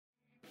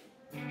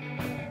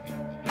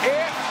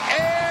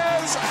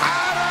is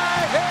out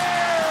of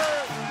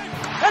here!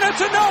 And it's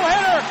a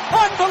no-hitter!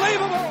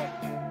 Unbelievable!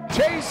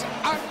 Chase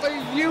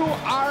Utley, you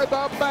are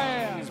the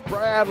man.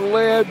 Brad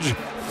Lidge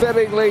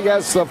fittingly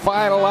gets the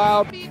final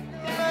out.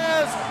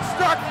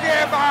 Struck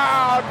him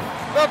out.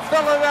 The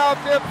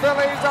Philadelphia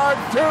Phillies are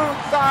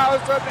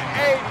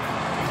 2008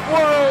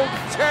 World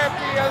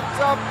Champions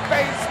of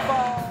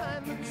Baseball.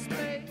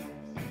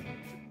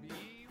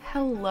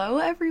 Hello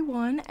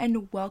everyone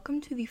and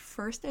welcome to the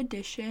first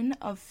edition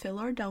of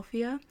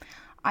Philadelphia.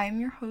 I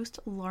am your host,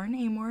 Lauren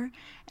Amor,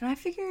 and I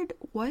figured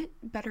what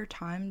better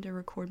time to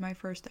record my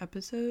first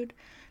episode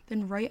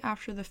than right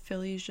after the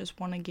Phillies just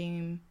won a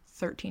game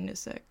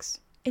 13-6.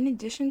 In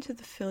addition to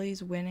the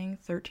Phillies winning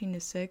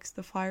 13-6,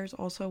 the Flyers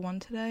also won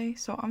today,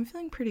 so I'm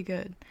feeling pretty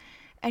good.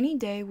 Any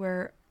day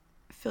where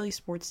Philly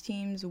sports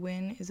teams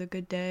win is a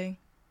good day,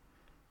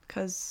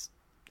 because,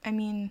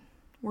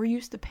 we're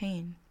used to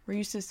pain. We're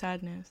used to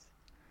sadness.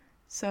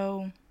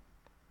 So,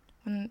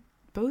 when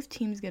both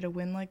teams get a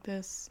win like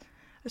this,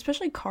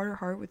 especially Carter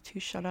Hart with 2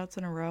 shutouts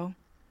in a row,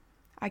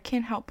 I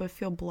can't help but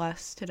feel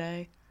blessed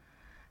today.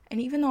 And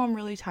even though I'm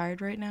really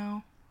tired right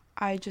now,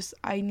 I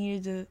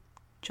needed to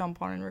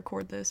jump on and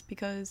record this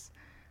because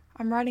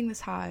I'm riding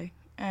this high.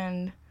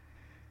 And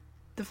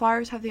the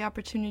Flyers have the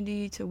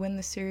opportunity to win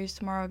the series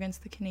tomorrow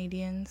against the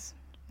Canadiens,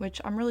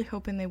 which I'm really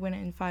hoping they win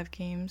it in 5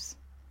 games.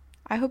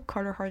 I hope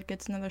Carter Hart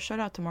gets another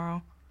shutout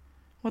tomorrow.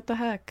 What the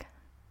heck?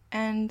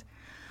 And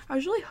I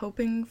was really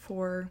hoping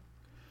for,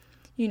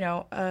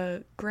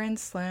 a grand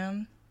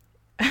slam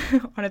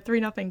on a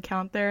 3-0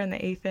 count there in the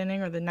 8th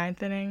inning or the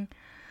 9th inning.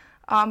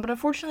 But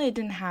unfortunately it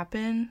didn't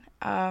happen.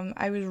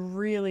 I was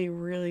really,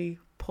 really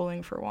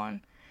pulling for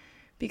one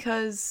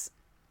because,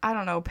 I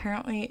don't know,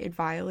 apparently it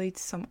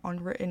violates some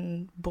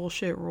unwritten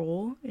bullshit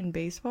rule in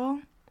baseball.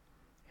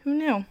 Who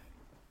knew?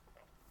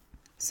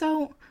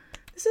 So,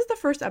 this is the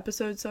first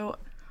episode, so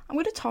I'm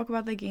going to talk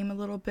about the game a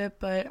little bit,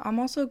 but I'm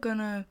also going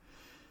to,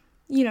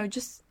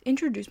 just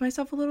introduce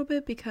myself a little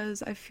bit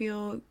because I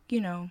feel,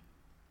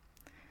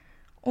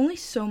 only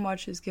so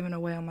much is given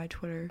away on my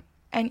Twitter.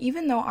 And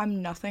even though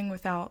I'm nothing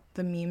without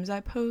the memes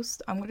I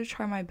post, I'm going to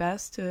try my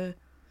best to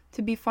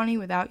be funny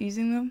without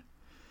using them.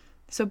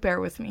 So bear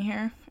with me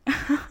here.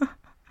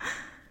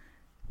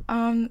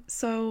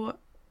 So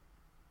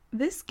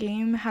this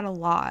game had a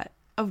lot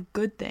of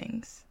good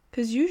things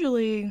because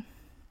usually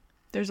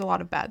there's a lot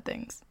of bad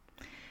things.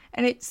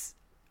 And it's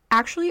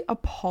actually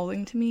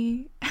appalling to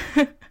me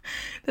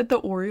that the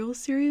Orioles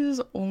series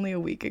is only a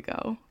week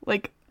ago.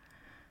 Like,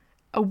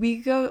 a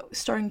week ago,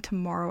 starting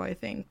tomorrow, I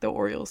think, the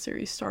Orioles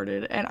series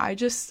started. And I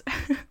just,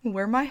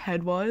 where my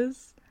head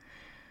was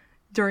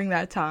during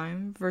that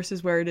time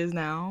versus where it is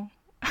now.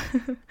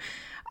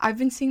 I've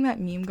been seeing that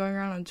meme going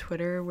around on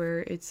Twitter where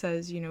it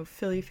says,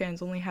 Philly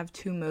fans only have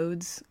 2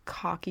 modes,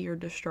 cocky or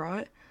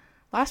distraught.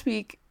 Last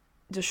week,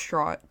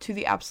 distraught to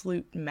the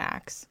absolute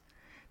max.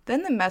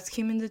 Then the Mets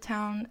came into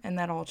town, and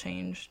that all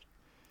changed.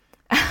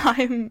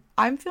 I'm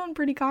feeling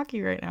pretty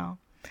cocky right now,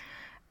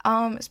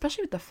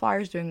 especially with the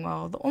Flyers doing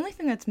well. The only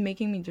thing that's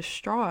making me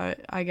distraught,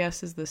 I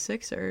guess, is the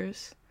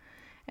Sixers.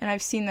 And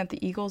I've seen that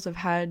the Eagles have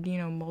had,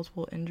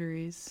 multiple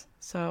injuries.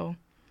 So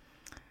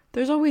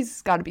there's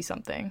always got to be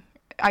something.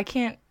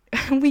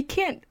 We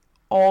can't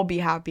all be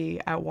happy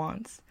at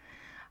once.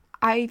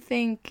 I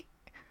think,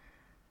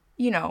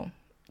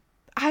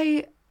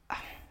 I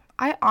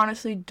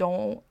honestly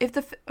don't. If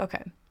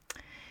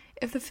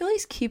the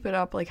Phillies keep it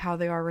up like how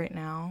they are right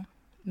now,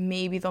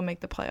 maybe they'll make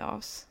the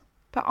playoffs.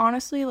 But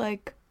honestly,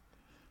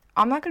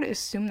 I'm not going to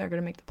assume they're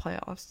going to make the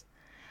playoffs.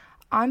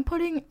 I'm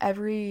putting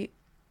every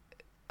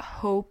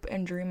hope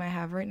and dream I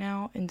have right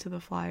now into the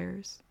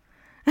Flyers.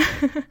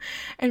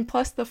 And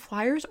plus, the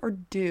Flyers are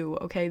due,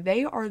 okay?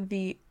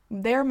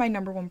 They're my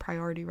number 1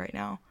 priority right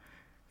now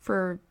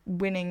for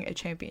winning a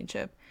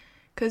championship.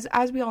 Because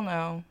as we all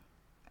know,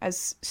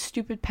 as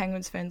stupid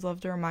Penguins fans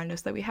love to remind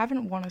us that we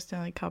haven't won a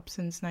Stanley Cup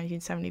since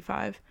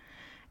 1975.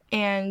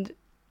 And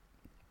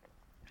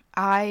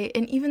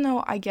even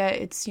though I get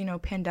it's,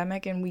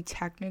 pandemic and we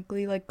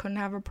technically, couldn't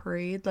have a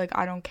parade,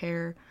 I don't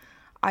care.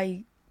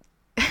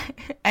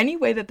 Any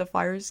way that the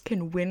Flyers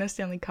can win a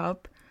Stanley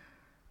Cup,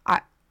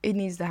 it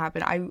needs to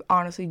happen. I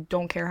honestly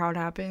don't care how it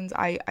happens.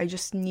 I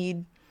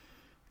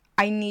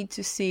need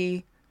to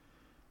see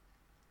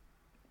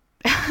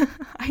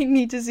I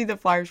need to see the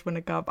Flyers win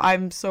a cup.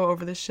 I'm so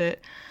over this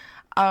shit.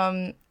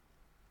 I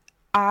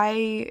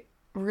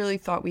really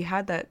thought we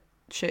had that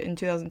shit in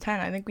 2010.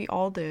 I think we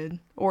all did.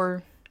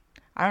 Or,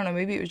 I don't know,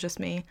 maybe it was just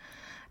me.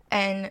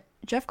 And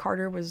Jeff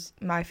Carter was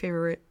my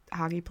favorite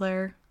hockey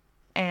player.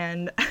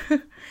 And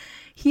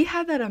he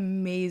had that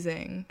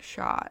amazing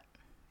shot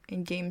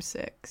in Game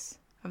 6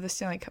 of the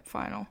Stanley Cup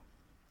Final.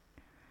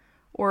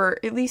 Or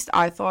at least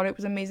I thought it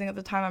was amazing at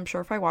the time. I'm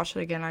sure if I watched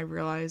it again, I'd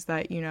realize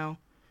that,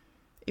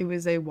 it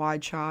was a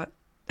wide shot.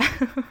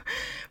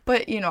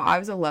 But, I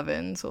was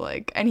 11, so,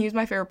 and he was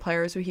my favorite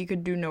player, so he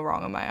could do no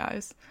wrong in my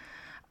eyes.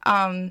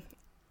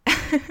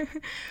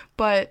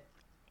 But,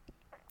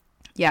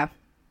 yeah.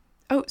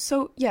 Oh,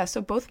 so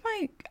both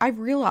I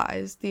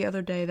realized the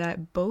other day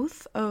that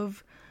both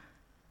of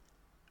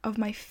of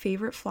my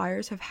favorite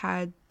Flyers have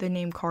had the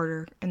name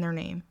Carter in their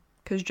name.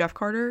 Because Jeff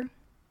Carter,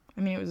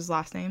 I mean, it was his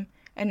last name.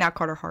 And now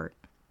Carter Hart.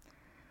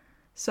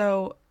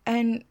 So,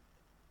 and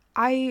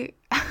I,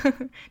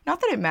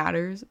 not that it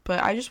matters,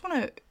 but I just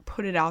want to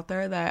put it out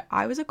there that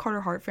I was a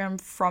Carter Hart fan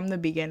from the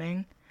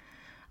beginning.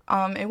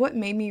 And what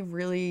made me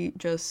really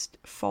just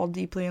fall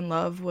deeply in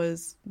love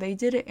was they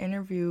did an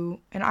interview,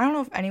 and I don't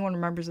know if anyone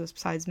remembers this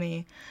besides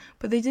me,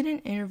 but they did an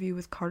interview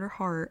with Carter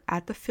Hart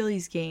at the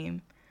Phillies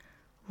game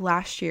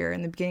last year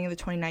in the beginning of the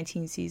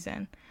 2019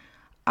 season.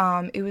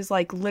 It was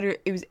like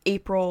it was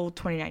April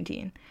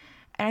 2019.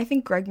 And I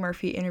think Greg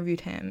Murphy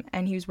interviewed him,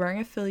 and he was wearing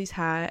a Phillies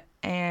hat,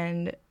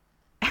 and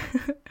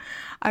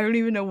I don't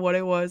even know what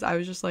it was. I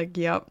was just like,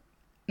 yep,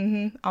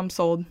 I'm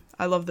sold.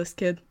 I love this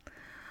kid.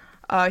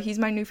 He's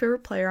my new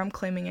favorite player. I'm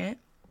claiming it.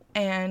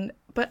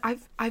 But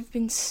I've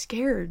been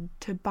scared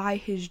to buy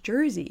his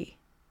jersey.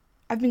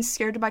 I've been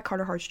scared to buy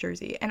Carter Hart's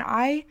jersey, and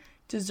I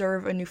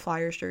deserve a new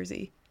Flyers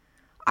jersey.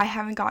 I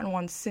haven't gotten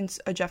one since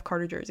a Jeff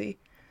Carter jersey,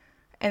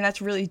 and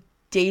that's really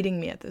dating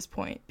me at this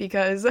point,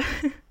 because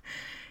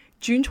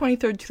June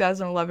 23rd,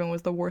 2011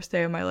 was the worst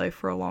day of my life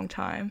for a long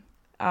time,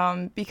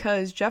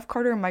 because Jeff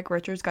Carter and Mike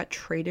Richards got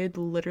traded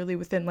literally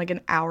within like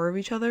an hour of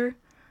each other.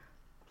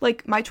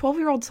 Like, my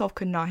 12-year-old self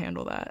could not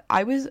handle that.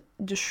 I was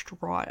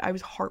distraught. I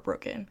was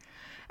heartbroken.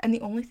 And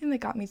the only thing that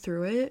got me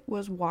through it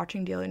was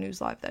watching Daily News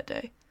Live that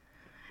day.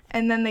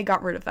 And then they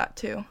got rid of that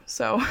too.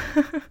 So,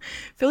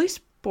 Philly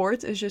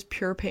sports is just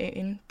pure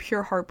pain,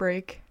 pure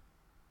heartbreak.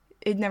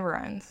 It never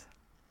ends.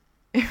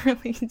 It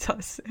really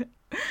doesn't.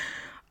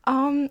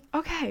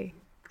 Okay.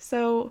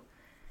 So,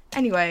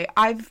 anyway,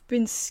 I've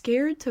been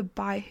scared to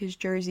buy his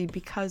jersey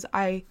because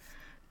I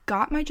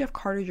got my Jeff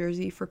Carter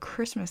jersey for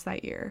Christmas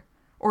that year.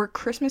 Or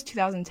Christmas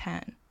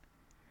 2010.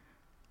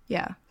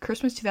 Yeah,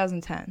 Christmas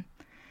 2010.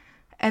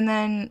 And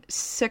then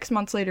 6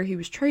 months later, he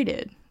was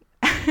traded.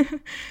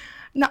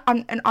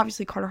 And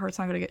obviously Carter Hart's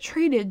not going to get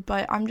traded,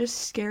 but I'm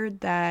just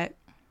scared that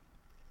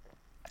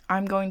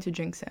I'm going to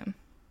jinx him.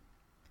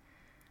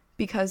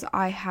 Because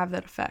I have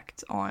that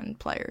effect on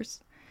players.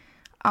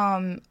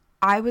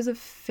 I was a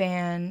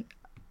fan.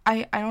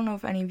 I don't know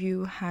if any of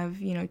you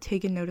have,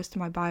 taken notice to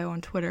my bio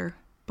on Twitter,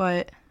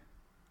 but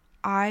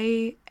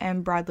I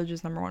am Brad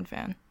Lidge's number one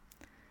fan.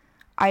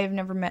 I have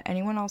never met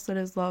anyone else that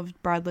has loved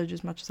Brad Lidge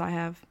as much as I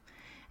have,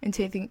 and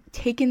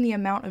taken the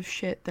amount of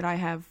shit that I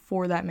have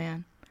for that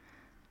man.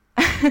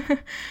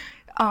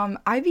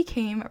 I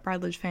became a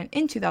Brad Lidge fan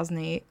in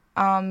 2008,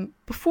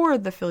 before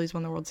the Phillies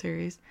won the World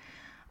Series.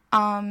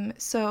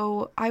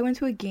 So I went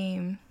to a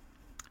game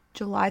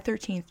July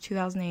 13th,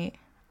 2008,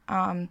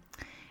 and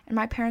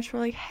my parents were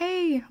like,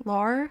 "Hey,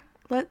 Lar,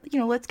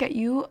 let's get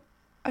you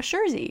a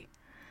jersey.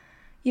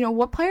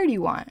 What player do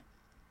you want?"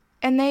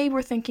 And they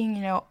were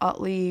thinking,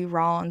 Utley,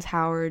 Rollins,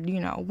 Howard,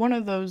 one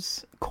of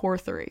those core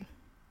three.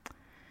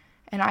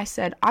 And I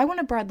said, "I want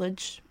a Brad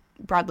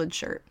Lidge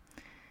shirt."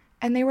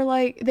 And they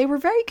were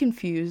very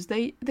confused.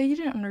 They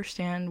didn't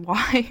understand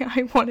why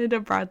I wanted a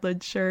Brad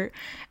Lidge shirt.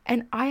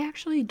 And I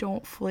actually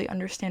don't fully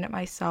understand it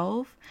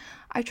myself.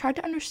 I tried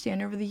to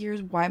understand over the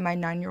years why my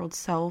 9-year-old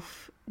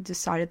self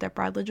decided that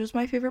Brad Lidge was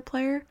my favorite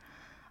player.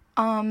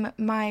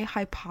 My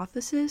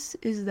hypothesis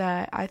is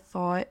that I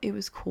thought it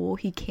was cool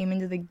he came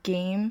into the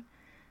game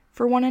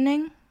for one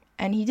inning,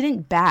 and he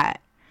didn't bat.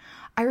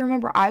 I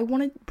remember I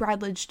wanted Brad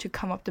Lidge to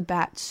come up to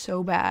bat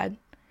so bad,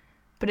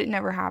 but it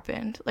never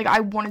happened. Like, I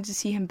wanted to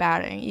see him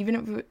batting.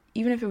 Even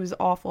if it was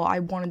awful, I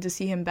wanted to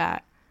see him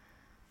bat.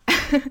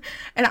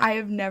 And I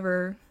have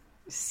never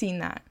seen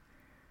that.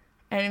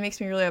 And it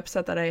makes me really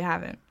upset that I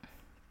haven't.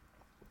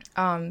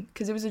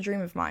 Because it was a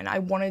dream of mine. I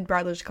wanted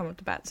Brad Lidge to come up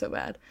to bat so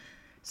bad.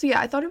 So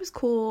yeah, I thought it was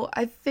cool.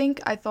 I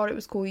thought it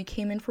was cool. He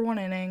came in for one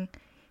inning.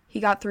 He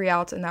got 3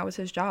 outs, and that was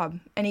his job.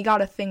 And he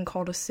got a thing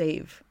called a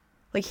save.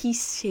 Like, he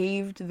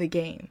saved the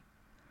game.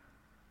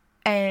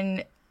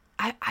 And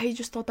I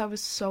just thought that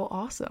was so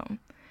awesome.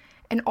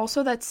 And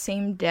also that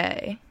same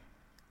day,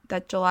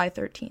 that July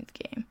 13th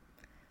game,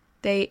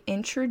 they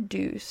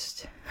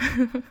introduced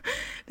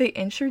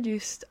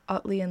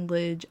Utley and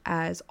Lidge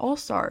as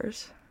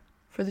All-Stars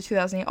for the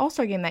 2008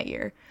 All-Star game that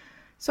year.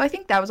 So I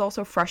think that was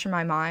also fresh in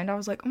my mind. I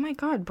was like, oh my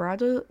god, Brad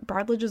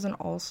Lidge is an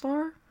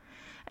all-star?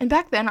 And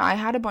back then, I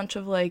had a bunch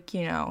of,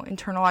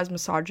 internalized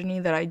misogyny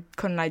that I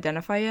couldn't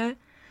identify yet.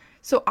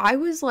 So I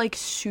was,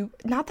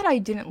 not that I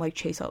didn't like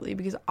Chase Utley,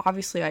 because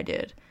obviously I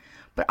did.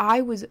 But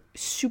I was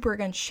super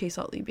against Chase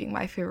Utley being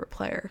my favorite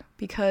player,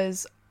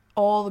 because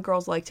all the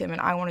girls liked him,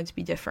 and I wanted to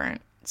be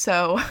different.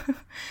 So,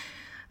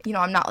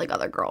 I'm not like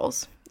other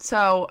girls.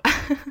 So,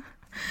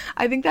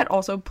 I think that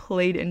also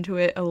played into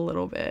it a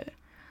little bit.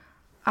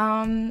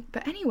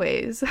 But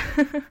anyways,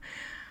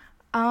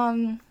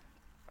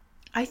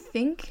 I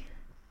think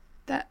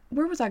that,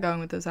 where was I going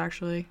with this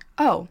actually?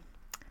 Oh,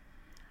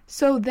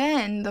 so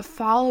then the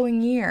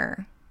following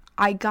year,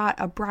 I got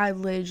a Brad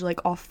Lidge,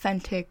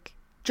 authentic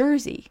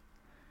jersey,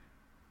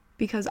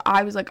 because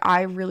I was like,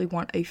 I really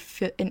want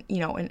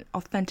an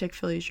authentic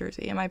Phillies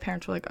jersey, and my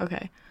parents were like,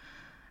 okay.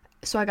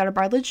 So I got a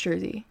Brad Lidge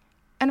jersey,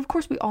 and of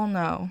course we all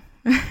know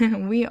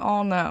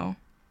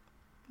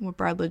what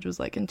Brad Lidge was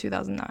like in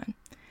 2009.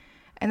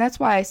 And that's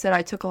why I said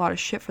I took a lot of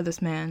shit for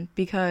this man,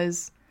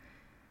 because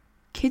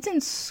kids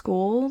in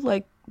school,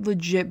 like,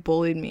 legit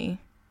bullied me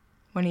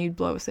when he'd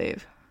blow a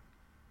save.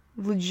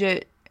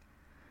 Legit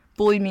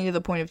bullied me to the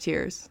point of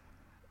tears.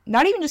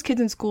 Not even just kids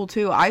in school,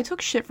 too. I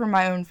took shit from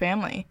my own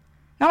family.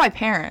 Not my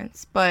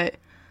parents, but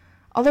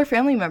other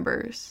family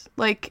members.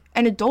 Like,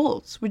 and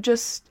adults would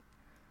just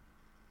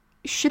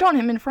shit on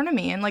him in front of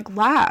me and, like,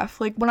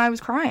 laugh, like, when I was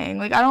crying.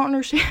 Like, I don't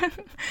understand.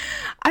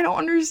 I don't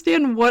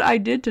understand what I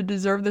did to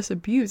deserve this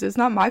abuse. It's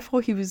not my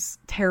fault he was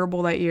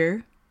terrible that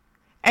year.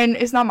 And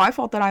it's not my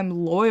fault that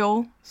I'm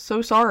loyal.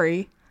 So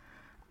sorry.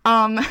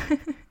 But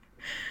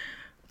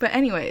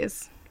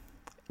anyways,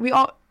 we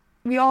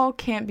all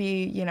can't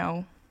be, you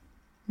know,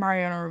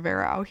 Mariano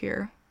Rivera out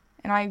here.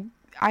 And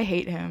I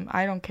hate him.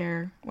 I don't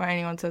care what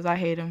anyone says. I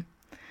hate him.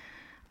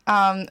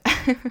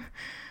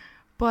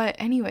 But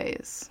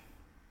anyways,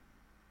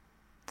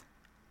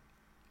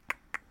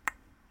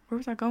 where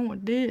was I going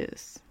with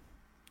this?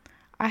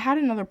 I had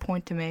another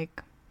point to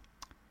make,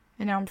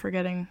 and now I'm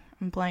forgetting.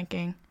 I'm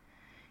blanking.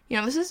 You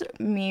know, this is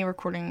me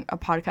recording a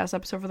podcast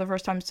episode for the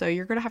first time, so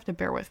you're gonna have to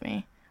bear with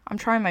me. I'm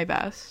trying my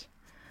best.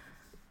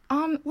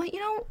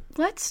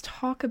 Let's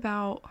talk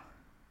about...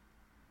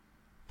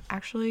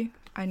 Actually,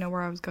 I know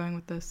where I was going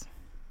with this.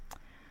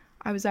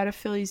 I was at a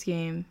Phillies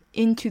game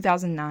in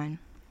 2009.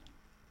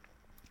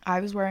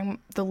 I was wearing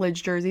the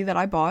Lidge jersey that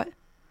I bought.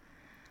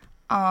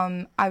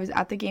 I was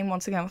at the game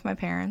once again with my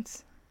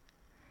parents.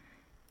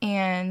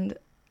 And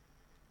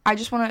I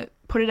just want to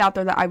put it out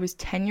there that I was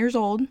 10 years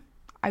old.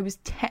 I was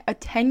a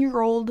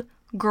 10-year-old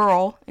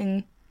girl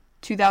in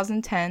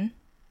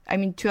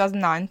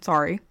 2009,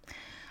 sorry.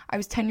 I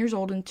was 10 years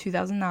old in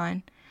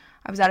 2009.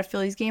 I was at a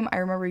Phillies game. I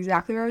remember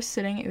exactly where I was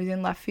sitting. It was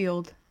in left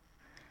field.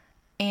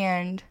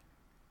 And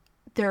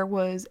there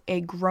was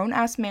a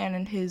grown-ass man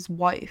and his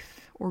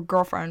wife, or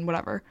girlfriend,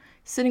 whatever,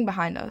 sitting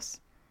behind us.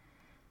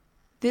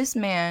 This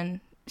man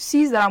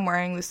sees that I'm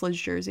wearing this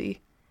Lidge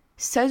jersey,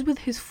 says with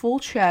his full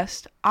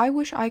chest, I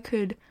wish I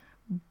could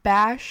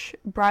bash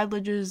Brad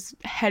Lidge's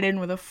head in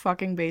with a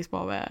fucking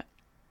baseball bat.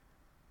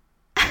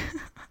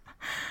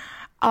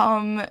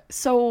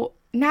 So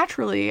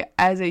naturally,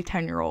 as a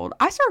 10-year-old,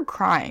 I started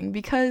crying,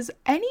 because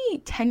any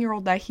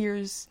 10-year-old that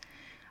hears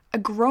a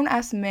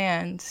grown-ass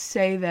man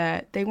say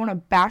that they want to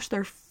bash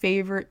their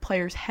favorite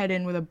player's head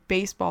in with a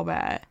baseball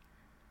bat,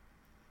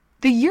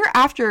 the year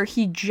after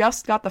he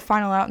just got the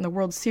final out in the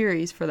World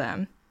Series for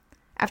them,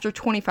 after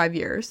 28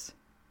 years,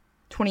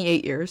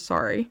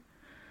 sorry,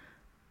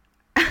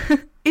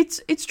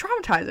 it's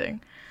traumatizing.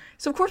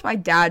 So, of course, my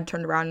dad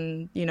turned around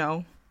and, you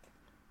know,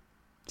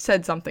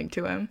 said something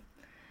to him.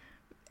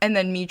 And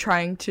then me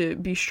trying to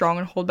be strong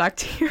and hold back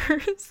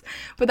tears.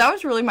 But that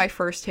was really my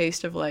first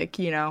taste of, like,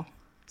 you know,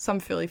 some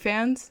Philly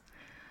fans.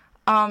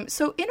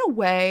 So, in a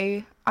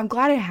way, I'm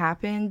glad it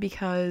happened,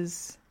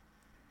 because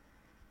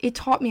it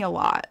taught me a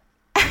lot.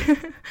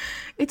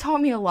 It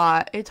taught me a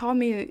lot. It taught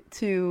me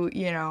to,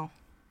 you know,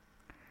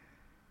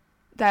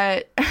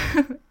 that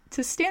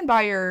to stand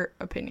by your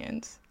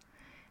opinions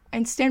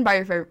and stand by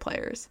your favorite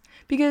players.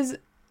 Because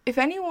if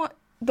anyone,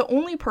 the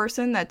only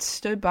person that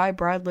stood by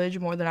Brad Lidge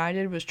more than I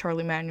did was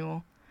Charlie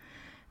Manuel.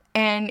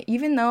 And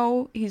even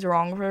though he's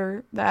wrong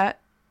for that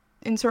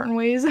in certain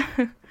ways,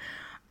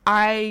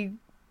 I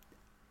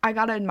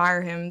gotta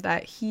admire him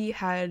that he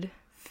had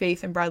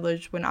faith in Brad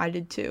Lidge when I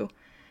did too.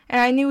 And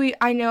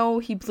I know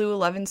he blew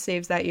 11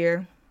 saves that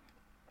year.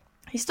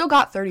 He still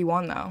got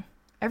 31 though.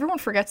 Everyone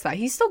forgets that.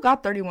 He still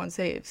got 31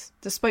 saves,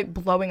 despite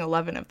blowing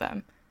 11 of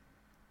them.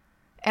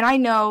 And I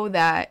know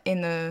that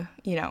in the,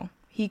 you know,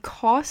 he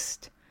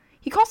cost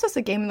us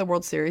a game in the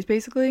World Series,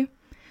 basically.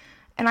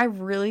 And I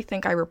really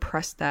think I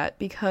repressed that,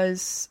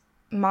 because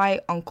my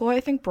uncle, I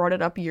think, brought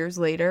it up years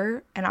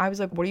later. And I was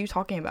like, what are you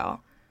talking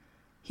about?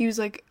 He was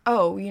like,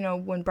 oh, you know,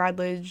 when Brad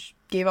Lidge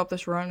gave up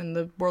this run in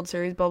the World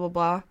Series, blah, blah,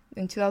 blah,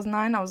 in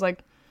 2009. I was like,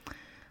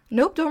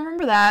 nope, don't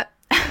remember that.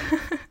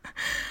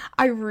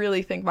 I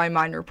really think my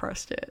mind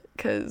repressed it,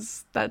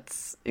 because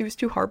it was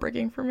too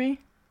heartbreaking for me.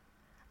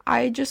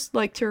 I just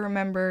like to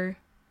remember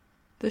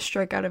the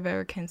strikeout of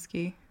Eric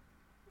Hinske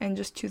and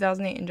just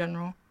 2008 in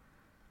general.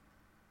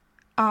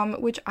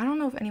 Which I don't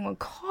know if anyone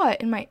caught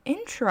in my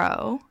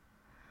intro,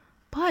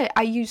 but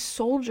I used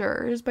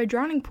Soldiers by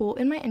Drowning Pool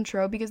in my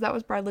intro because that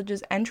was Brad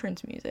Lidge's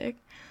entrance music.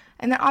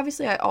 And then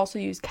obviously I also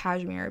used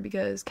Kashmir,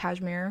 because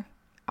Kashmir,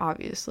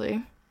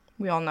 obviously,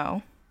 we all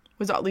know,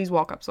 was Utley's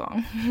walk-up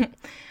song.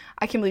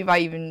 I can't believe I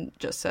even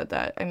just said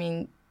that. I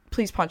mean,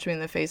 please punch me in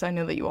the face. I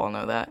know that you all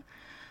know that.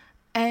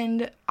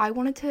 And I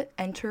wanted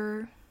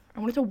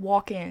to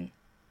walk in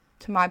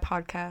to my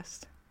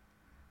podcast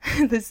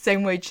the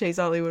same way Chase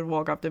Utley would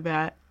walk up to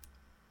bat.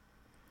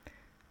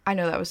 I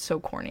know that was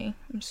so corny.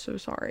 I'm so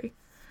sorry.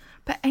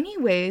 But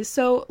anyways,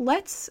 so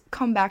let's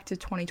come back to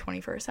 2020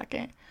 for a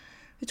second.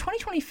 The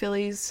 2020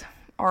 Phillies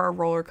are a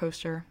roller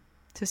coaster,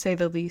 to say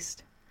the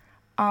least.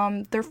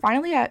 They're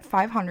finally at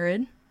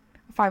 500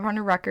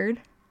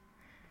 record.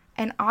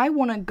 And I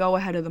want to go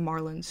ahead of the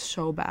Marlins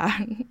so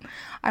bad.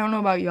 I don't know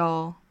about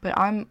y'all, but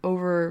I'm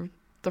over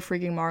the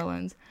freaking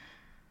Marlins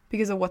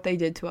because of what they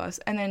did to us.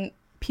 And then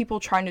people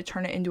trying to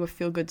turn it into a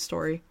feel-good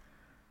story.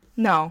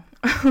 No.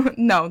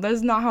 No, that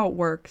is not how it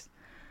works.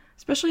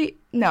 Especially,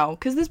 no,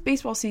 because this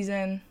baseball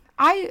season,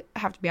 I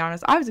have to be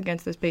honest, I was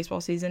against this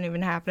baseball season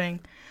even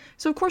happening.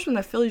 So, of course, when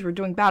the Phillies were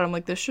doing bad, I'm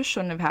like, this just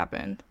shouldn't have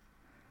happened.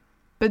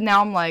 But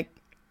now I'm like,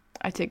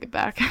 I take it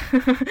back.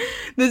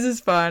 This is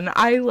fun.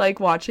 I like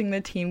watching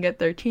the team get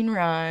 13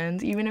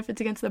 runs, even if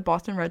it's against the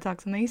Boston Red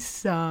Sox and they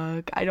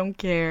suck. I don't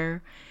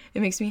care.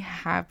 It makes me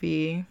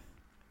happy.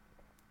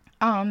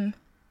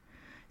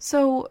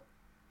 So,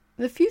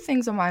 the few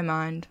things on my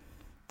mind.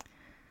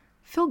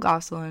 Phil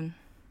Gosselin.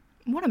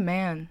 What a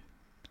man.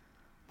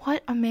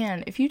 What a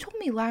man. If you told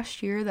me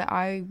last year that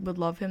I would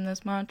love him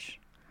this much,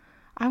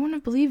 I wouldn't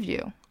have believed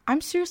you. I'm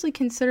seriously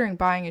considering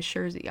buying his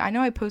jersey. I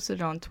know I posted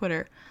it on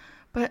Twitter,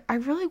 but I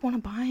really want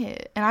to buy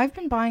it. And I've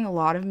been buying a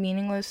lot of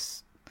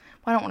meaningless, well,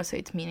 I don't want to say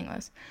it's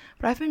meaningless,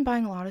 but I've been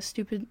buying a lot of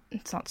stupid,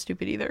 it's not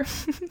stupid either.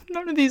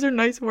 None of these are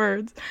nice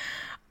words.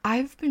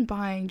 I've been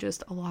buying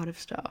just a lot of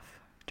stuff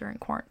during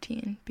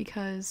quarantine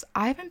because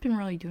I haven't been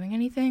really doing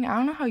anything. I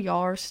don't know how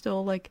y'all are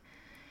still, like,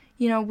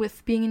 you know,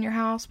 with being in your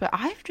house, but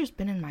I've just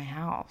been in my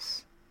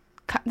house.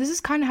 This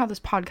is kind of how this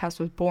podcast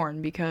was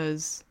born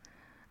because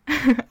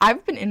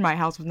I've been in my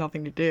house with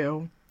nothing to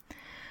do.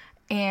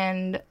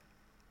 And,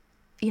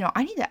 you know,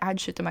 I need to add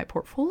shit to my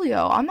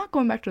portfolio. I'm not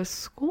going back to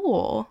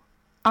school.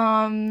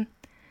 So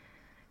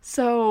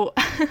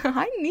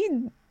I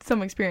need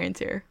some experience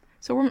here.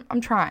 So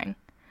I'm trying.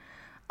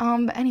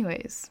 But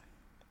anyways,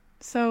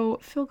 so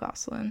Phil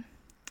Gosselin.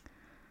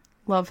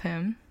 Love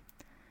him.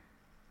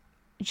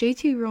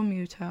 JT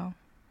Realmuto.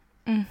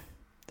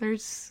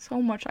 There's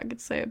so much I could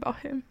say about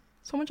him.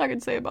 So much I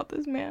could say about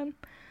this man.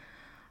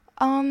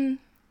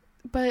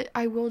 But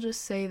I will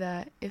just say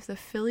that if the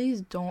Phillies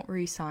don't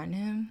re-sign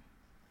him,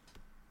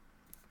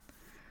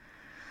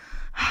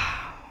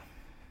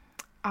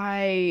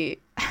 I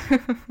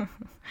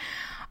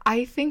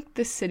think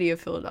the city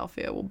of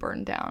Philadelphia will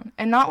burn down.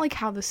 And not like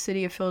how the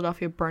city of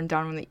Philadelphia burned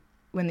down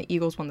when the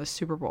Eagles won the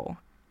Super Bowl.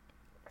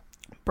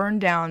 Burned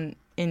down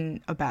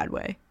in a bad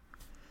way.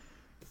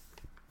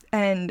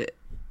 And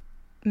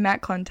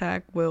Matt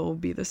Klentak will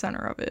be the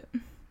center of it.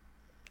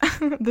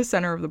 The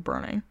center of the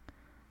burning.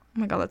 Oh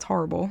my god, that's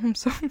horrible.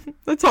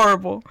 That's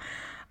horrible.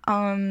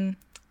 But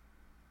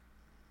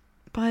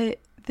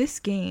this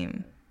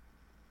game,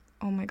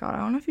 oh my god, I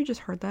don't know if you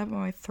just heard that, but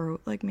my throat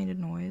like made a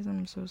noise.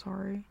 I'm so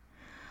sorry.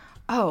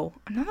 Oh,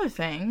 another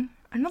thing,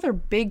 another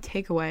big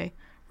takeaway.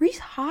 Rhys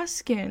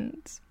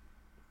Hoskins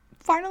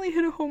finally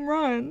hit a home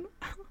run.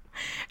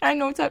 And I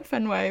know it's at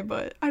Fenway,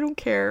 but I don't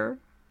care.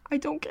 I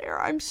don't care.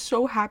 I'm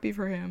so happy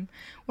for him.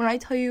 When I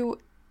tell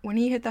you, when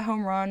he hit the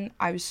home run,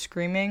 I was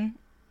screaming.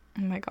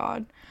 Oh my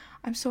god.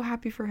 I'm so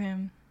happy for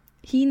him.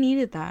 He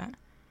needed that.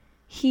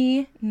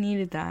 He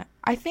needed that.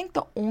 I think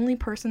the only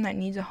person that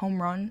needs a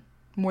home run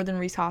more than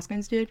Rhys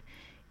Hoskins did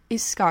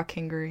is Scott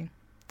Kingery.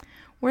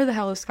 Where the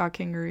hell is Scott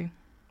Kingery?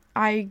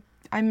 I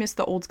miss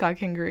the old Scott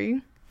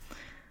Kingery.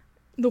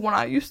 The one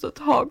I used to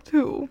talk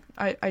to.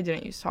 I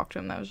didn't used to talk to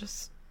him.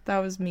 That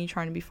was me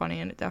trying to be funny,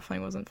 and it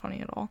definitely wasn't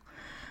funny at all.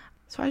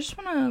 So I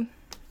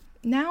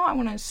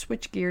want to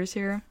switch gears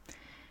here,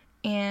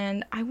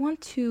 and I want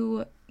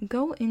to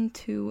go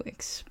into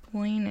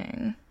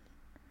explaining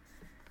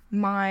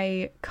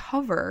my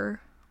cover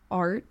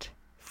art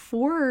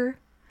for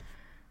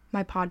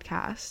my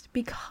podcast,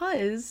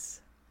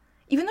 because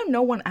even though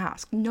no one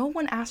asked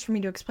for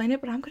me to explain it,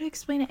 but I'm going to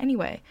explain it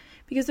anyway,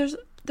 because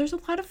there's a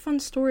lot of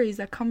fun stories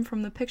that come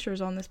from the pictures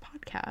on this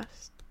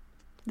podcast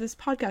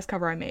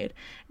cover I made.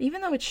 Even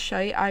though it's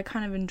shite, I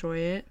kind of enjoy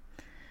it.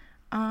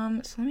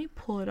 So let me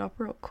pull it up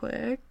real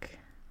quick.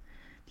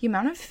 The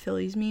amount of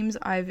Phillies memes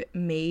I've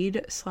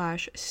made /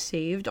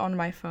 saved on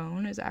my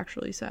phone is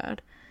actually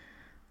sad.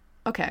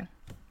 Okay.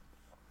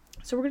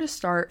 So we're going to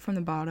start from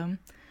the bottom.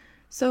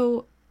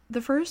 So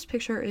the first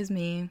picture is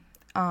me,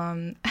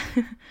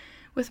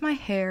 with my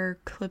hair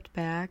clipped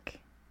back,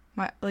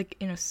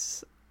 in a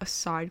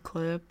side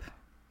clip.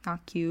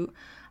 Not cute.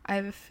 I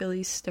have a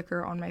Phillies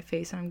sticker on my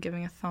face and I'm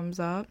giving a thumbs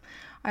up.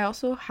 I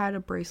also had a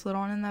bracelet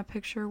on in that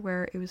picture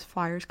where it was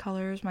Flyers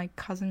colors. My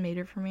cousin made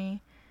it for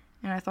me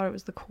and I thought it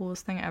was the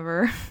coolest thing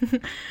ever.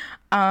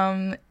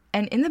 And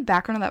in the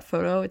background of that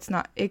photo,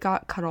 it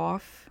got cut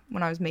off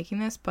when I was making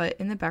this, but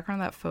in the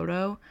background of that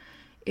photo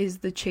is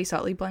the Chase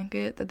Utley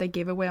blanket that they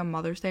gave away on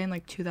Mother's Day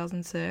in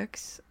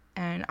 2006.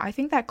 And I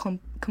think that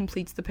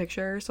completes the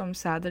picture, so I'm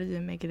sad that it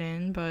didn't make it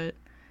in, but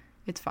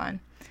it's fine.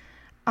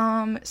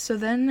 So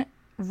then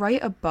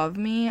right above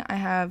me, I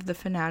have the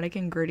Fanatic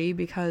and Gritty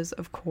because,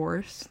 of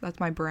course, that's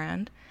my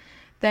brand.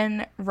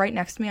 Then right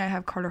next to me, I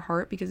have Carter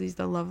Hart because he's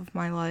the love of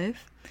my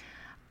life.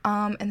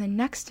 And then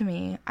next to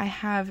me, I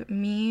have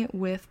me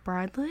with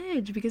Brad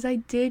Lidge because I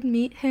did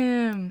meet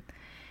him.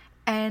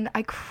 And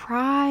I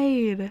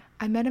cried.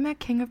 I met him at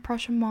King of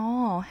Prussia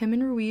Mall. Him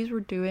and Ruiz were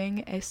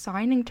doing a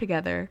signing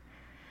together.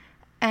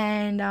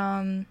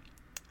 And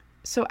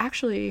so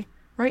actually,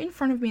 right in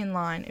front of me in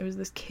line, it was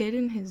this kid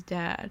and his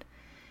dad.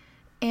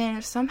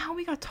 And somehow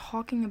we got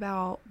talking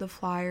about the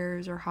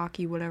Flyers or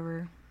hockey,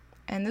 whatever.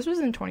 And this was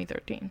in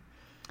 2013.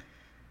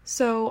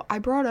 So I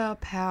brought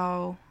up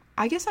how,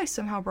 I guess I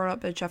somehow brought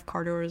up that Jeff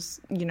Carter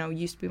was,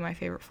 used to be my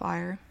favorite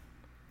Flyer.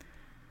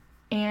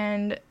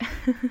 And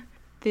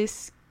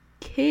this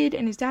kid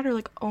and his dad are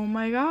like, oh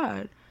my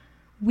god,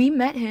 we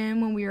met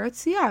him when we were at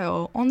Sea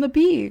Isle on the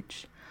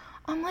beach.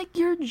 I'm like,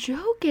 you're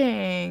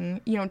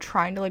joking.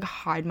 Trying to,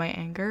 hide my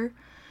anger.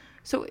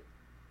 So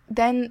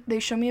then they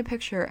show me a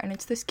picture, and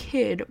it's this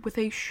kid with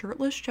a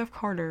shirtless Jeff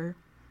Carter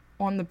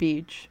on the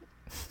beach.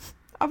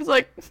 I was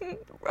like,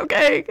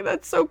 okay,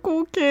 that's so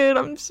cool, kid.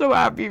 I'm so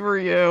happy for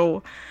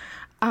you.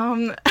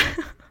 But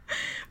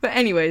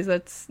anyways,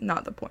 that's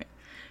not the point.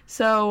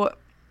 So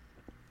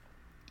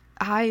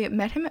I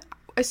met him.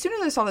 As soon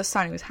as I saw this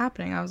signing was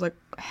happening, I was like,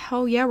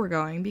 hell yeah, we're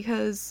going.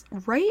 Because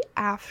right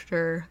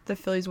after the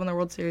Phillies won the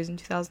World Series in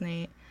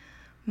 2008,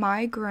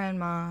 my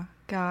grandma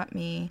got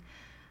me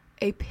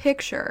a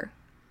picture.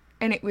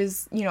 And it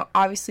was,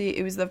 obviously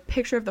it was the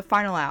picture of the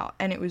final out.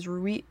 And it was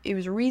Ruiz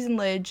and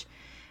Lidge.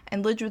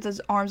 And Lidge with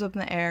his arms up in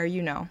the air,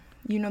 you know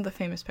the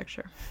famous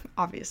picture,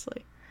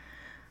 obviously.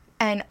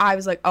 And I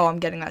was like, oh, I'm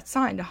getting that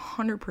signed,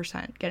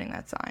 100% getting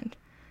that signed.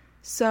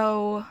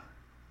 So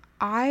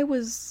I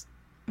was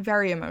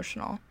very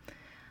emotional.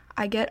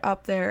 I get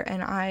up there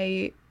and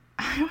I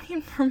don't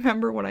even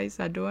remember what I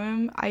said to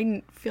him.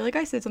 I feel like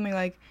I said something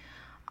like,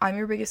 I'm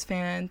your biggest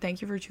fan,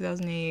 thank you for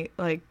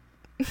 2008,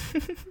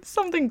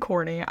 something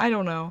corny, I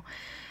don't know.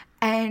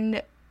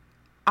 And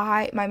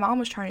my mom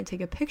was trying to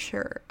take a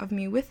picture of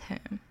me with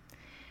him.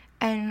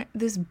 And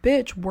this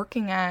bitch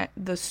working at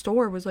the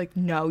store was like,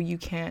 no, you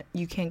can't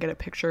get a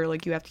picture,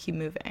 you have to keep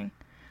moving.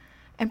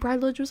 And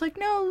Brad Lidge was like,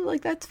 no,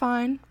 that's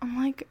fine. I'm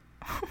like,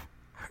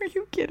 are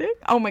you kidding?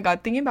 Oh my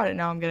god, thinking about it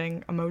now, I'm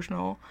getting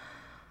emotional.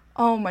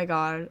 Oh my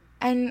god.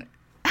 And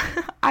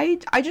I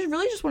just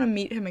really just want to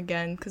meet him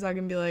again, because I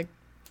can be like,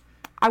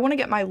 I want to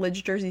get my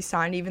Lidge jersey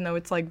signed, even though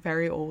it's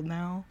very old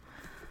now.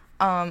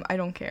 I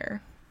don't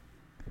care.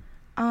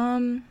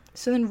 So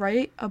then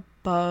right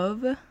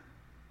above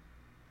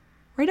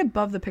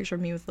the picture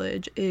of me with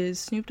Lidge is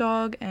Snoop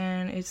Dogg,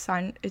 and it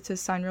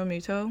says Sign Real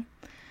Muto.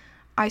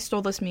 I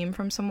stole this meme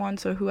from someone,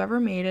 so whoever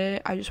made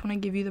it, I just want to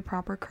give you the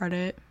proper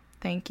credit.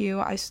 Thank you.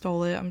 I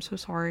stole it. I'm so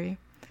sorry.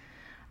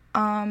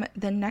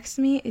 Then next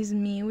to me is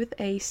me with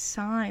a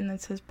sign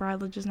that says Brad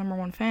Lidge's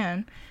 #1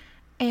 fan.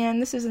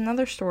 And this is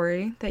another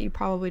story that you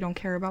probably don't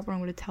care about, but I'm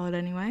going to tell it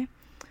anyway.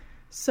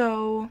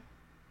 So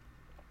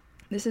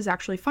this is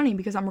actually funny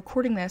because I'm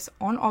recording this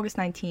on August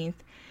 19th,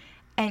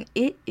 and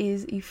it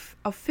is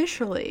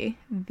officially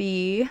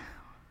the,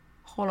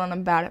 hold on,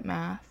 I'm bad at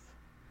math,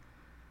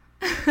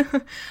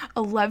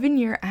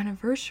 11-year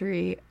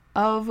anniversary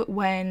of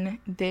when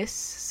this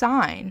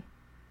sign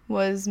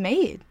was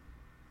made.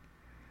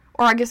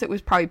 Or I guess it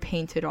was probably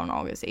painted on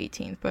August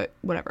 18th, but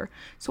whatever.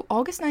 So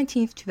August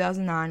 19th,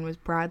 2009 was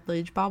Brad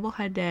Lidge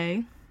bobblehead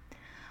day.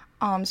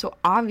 So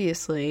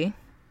obviously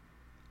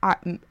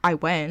I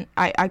went.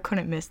 I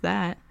couldn't miss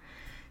that.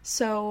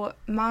 So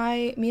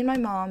me and my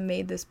mom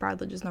made this Brad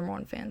Lidge's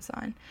 #1 fan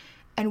sign.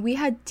 And we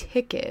had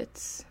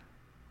tickets.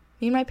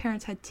 Me and my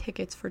parents had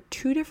tickets for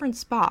 2 different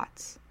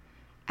spots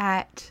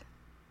at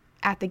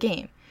the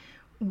game.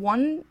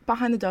 One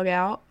behind the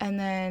dugout, and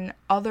then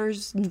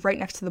others right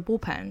next to the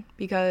bullpen,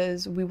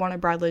 because we wanted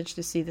Brad Lidge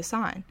to see the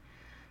sign.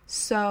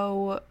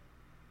 So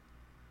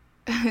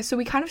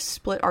we kind of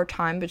split our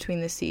time between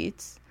the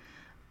seats.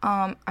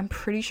 I'm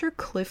pretty sure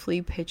Cliff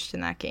Lee pitched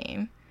in that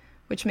game,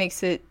 which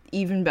makes it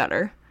even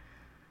better.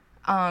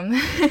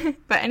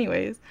 But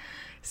anyways,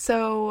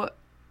 so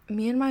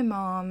me and my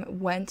mom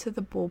went to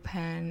the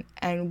bullpen,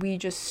 and we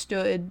just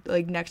stood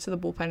next to the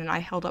bullpen, and I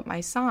held up my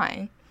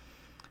sign,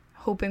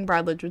 hoping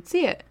Brad Lidge would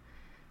see it.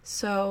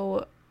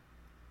 So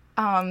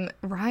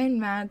Ryan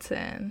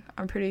Madsen,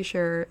 I'm pretty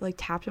sure,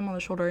 tapped him on the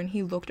shoulder, and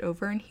he looked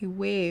over and he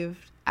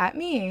waved at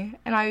me,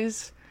 and I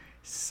was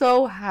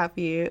so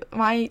happy.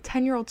 My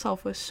 10-year-old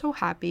self was so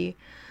happy,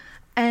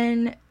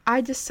 and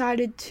I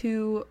decided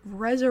to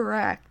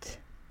resurrect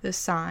the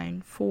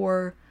sign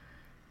for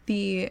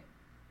the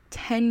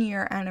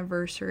 10-year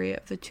anniversary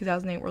of the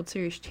 2008 World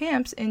Series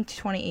champs in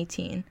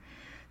 2018.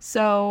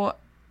 So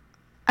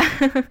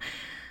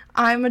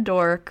I'm a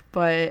dork,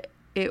 but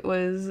it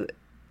was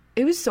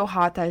so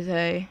hot that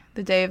day,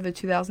 the day of the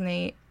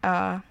 2008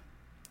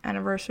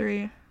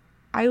 anniversary.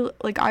 I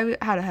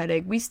had a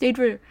headache. We stayed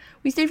for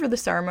the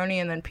ceremony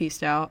and then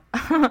peaced out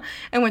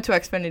and went to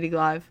Xfinity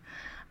Live.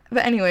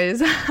 But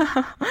anyways,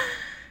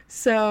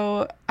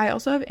 so I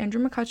also have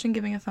Andrew McCutcheon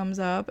giving a thumbs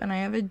up, and I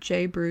have a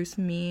Jay Bruce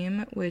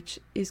meme, which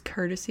is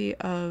courtesy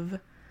of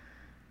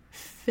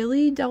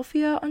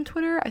Philadelphia on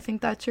Twitter. I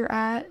think that's your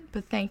 @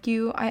 but thank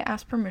you. I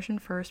asked permission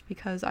first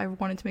because I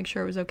wanted to make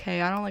sure it was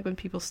okay. I don't like when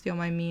people steal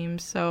my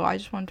memes, so I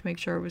just wanted to make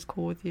sure it was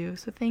cool with you.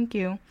 So thank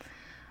you.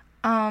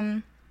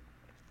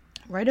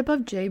 Right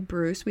above Jay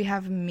Bruce, we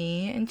have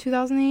me in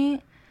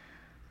 2008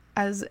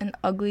 as an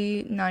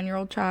ugly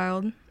 9-year-old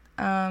child.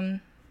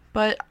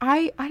 But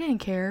I didn't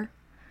care.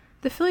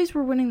 The Phillies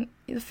were winning.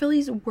 the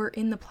Phillies were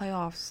in the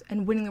playoffs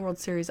and winning the World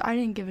Series. I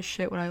didn't give a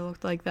shit what I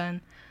looked like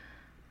then.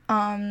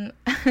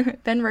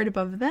 Then right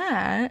above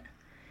that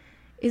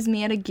is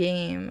me at a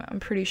game, I'm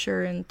pretty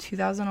sure in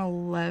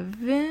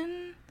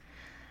 2011.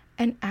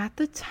 And at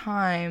the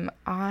time,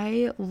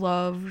 I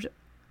loved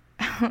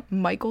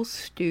Michael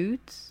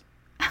Stutes.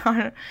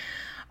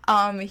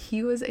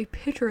 He was a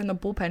pitcher in the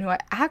bullpen who I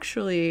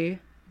actually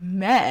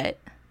met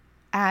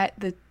at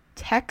the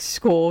tech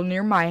school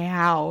near my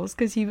house,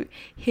 because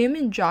him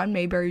and John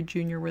Mayberry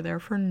Jr. were there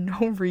for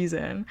no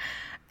reason.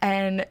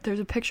 And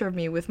there's a picture of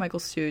me with Michael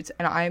Stutes,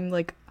 and I'm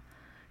like,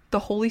 the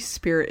Holy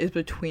Spirit is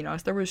between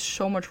us. There was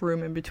so much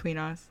room in between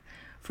us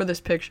for this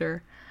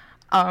picture.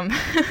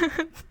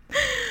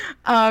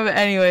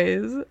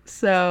 Anyways,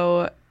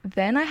 so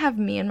then I have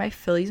me and my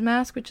Phillies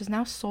mask, which is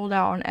now sold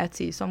out on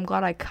Etsy, so I'm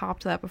glad I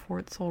copped that before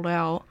it sold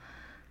out.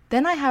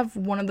 Then I have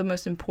one of the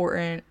most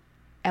important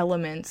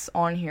elements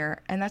on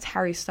here, and that's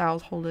Harry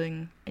Styles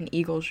holding an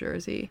Eagles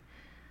jersey.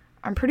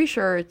 I'm pretty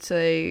sure it's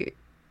a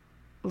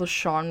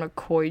LeSean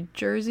McCoy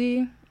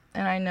jersey,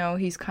 and I know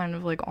he's kind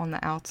of like on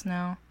the outs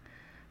now,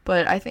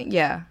 but I think,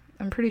 yeah,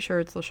 I'm pretty sure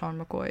it's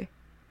LeSean McCoy.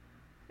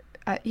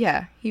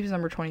 Yeah, he was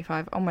number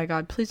 25. Oh my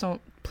god, please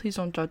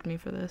don't judge me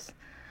for this.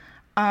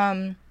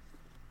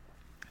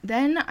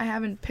 Then I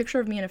have a picture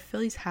of me in a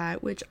Phillies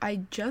hat, which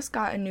I just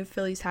got a new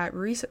Phillies hat,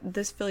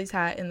 this Phillies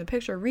hat in the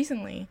picture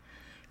recently,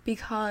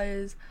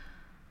 because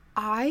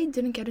I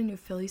didn't get a new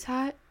Phillies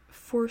hat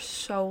for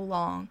so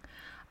long.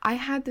 I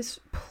had this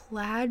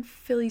plaid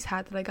Phillies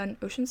hat that I got in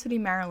Ocean City,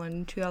 Maryland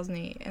in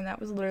 2008, and that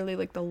was literally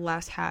like the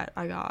last hat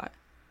I got,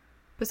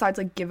 besides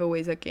like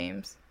giveaways at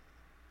games.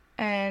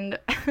 And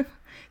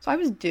so I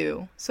was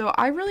due. So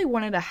I really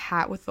wanted a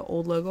hat with the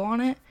old logo on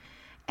it,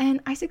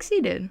 and I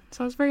succeeded.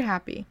 So I was very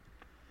happy.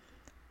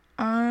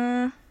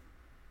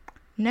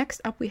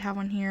 Next up we have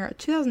on here a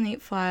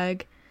 2008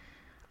 flag.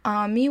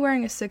 Me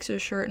wearing a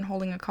Sixers shirt and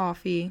holding a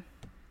coffee,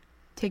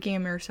 taking a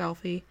mirror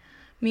selfie.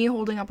 Me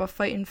holding up a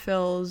Fightin'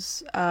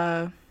 Phil's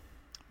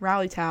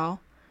rally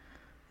towel,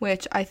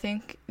 which I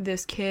think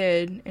this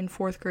kid in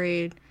fourth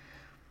grade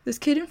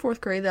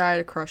that I had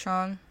a crush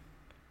on,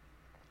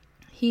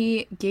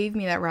 he gave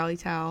me that rally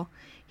towel.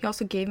 He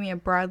also gave me a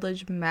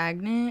Bradledge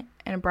magnet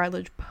and a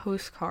Bradledge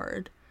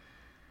postcard.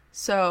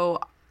 So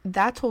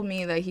that told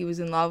me that he was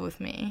in love with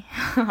me,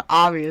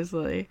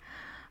 obviously.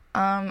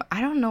 I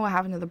don't know what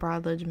happened to the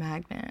Bradledge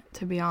magnet,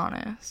 to be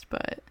honest,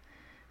 but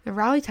the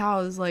rally towel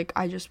is like,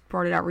 I just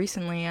brought it out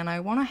recently, and I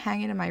want to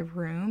hang it in my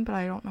room, but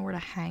I don't know where to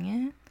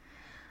hang it.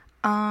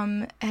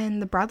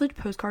 And the Bradledge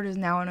postcard is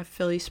now in a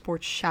Philly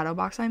Sports shadow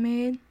box I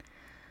made.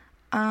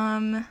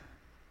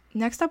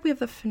 Next up we have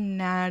the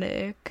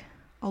Fanatic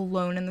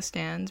Alone in the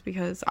Stands,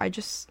 because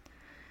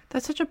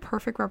that's such a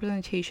perfect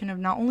representation of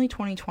not only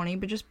 2020,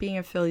 but just being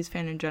a Phillies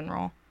fan in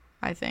general,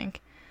 I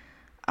think.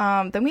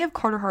 Then we have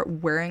Carter Hart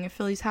wearing a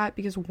Phillies hat,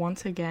 because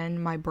once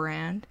again, my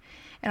brand.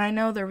 And I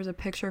know there was a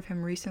picture of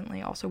him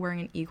recently also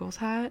wearing an Eagles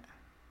hat.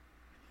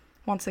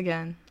 Once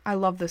again, I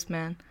love this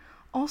man.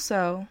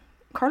 Also,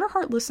 Carter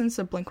Hart listens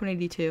to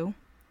Blink-182.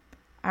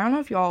 I don't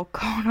know if y'all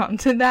caught on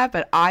to that,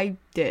 but I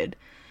did.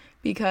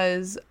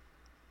 Because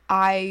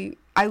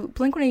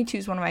Blink-182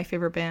 is one of my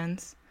favorite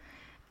bands.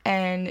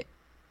 And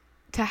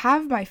to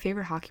have my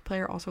favorite hockey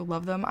player also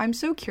love them, I'm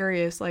so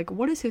curious, like,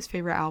 what is his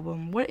favorite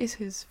album? What is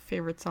his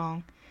favorite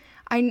song?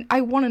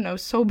 I want to know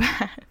so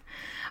bad.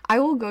 I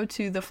will go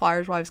to the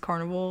Flyers Wives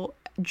Carnival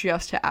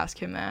just to ask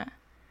him that.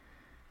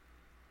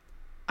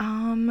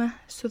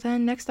 So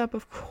then next up,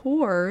 of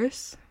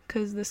course,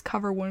 because this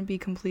cover wouldn't be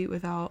complete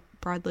without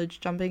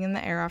Bradledge jumping in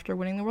the air after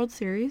winning the World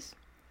Series.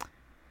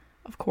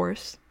 Of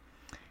course.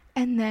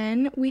 And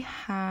then we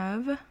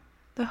have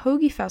the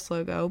Hoagie Fest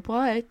logo,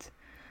 but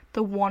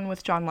the one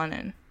with John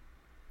Lennon,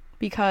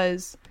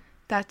 because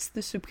that's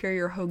the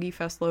superior Hoagie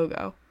Fest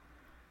logo,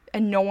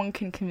 and no one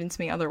can convince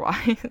me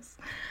otherwise.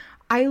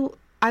 I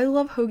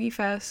love Hoagie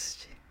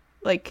Fest,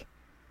 like,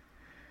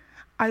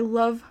 I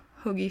love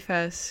Hoagie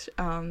Fest,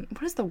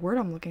 what is the word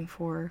I'm looking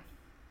for?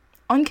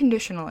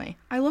 Unconditionally.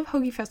 I love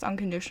Hoagie Fest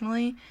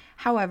unconditionally.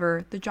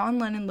 However, the John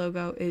Lennon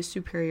logo is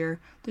superior,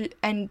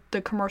 and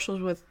the commercials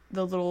with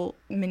the little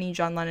mini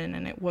John Lennon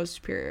in it was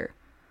superior.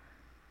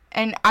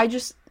 And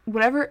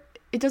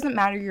it doesn't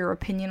matter your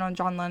opinion on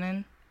John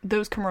Lennon,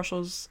 those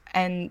commercials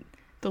and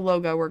the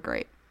logo were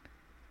great.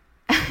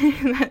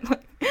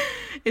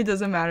 It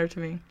doesn't matter to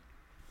me.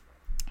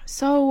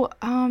 So,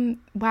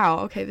 wow,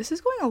 okay, this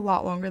is going a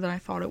lot longer than I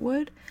thought it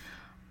would.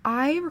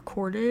 I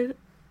recorded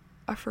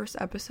a first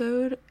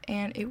episode,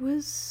 and it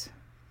was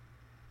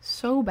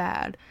so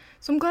bad.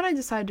 So I'm glad I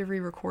decided to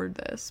re-record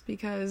this,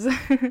 because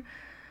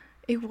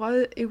it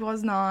wasn't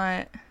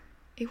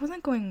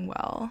going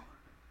well.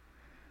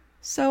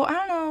 So, I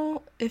don't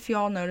know if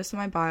y'all noticed in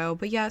my bio,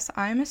 but yes,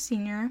 I'm a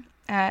senior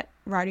at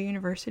Rider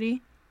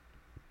University.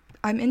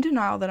 I'm in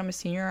denial that I'm a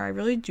senior. I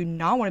really do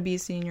not want to be a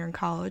senior in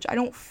college. I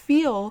don't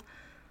feel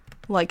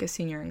like a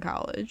senior in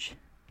college.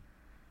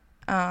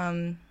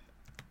 And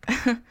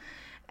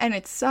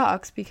it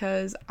sucks,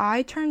 because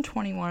I turned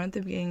 21 at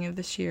the beginning of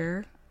this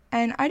year,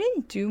 And I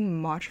didn't do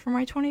much for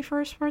my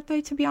 21st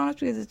birthday, to be honest,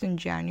 because it's in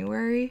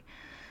January.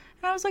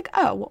 And I was like,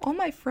 oh, well, all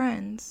my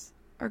friends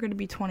are going to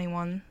be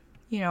 21,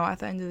 at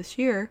the end of this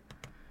year.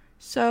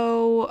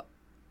 So,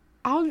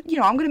 I'm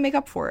going to make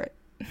up for it.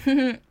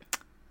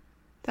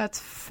 That's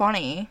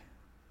funny.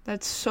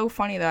 That's so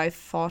funny that I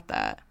thought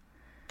that.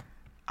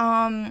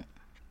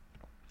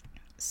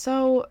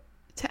 So,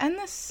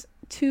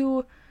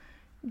 to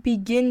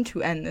begin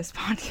to end this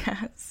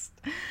podcast,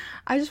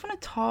 I just want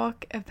to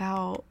talk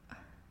about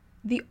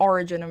the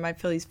origin of my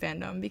Phillies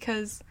fandom,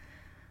 because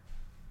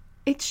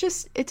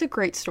it's a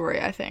great story,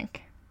 I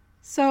think.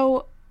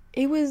 So,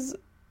 it was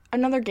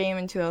another game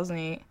in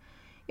 2008.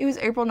 It was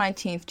April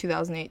 19th,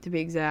 2008 to be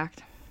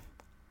exact.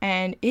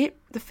 And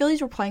the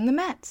Phillies were playing the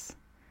Mets.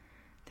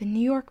 The New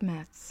York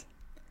Mets.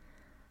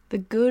 The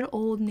good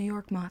old New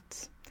York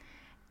Mets.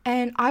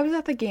 And I was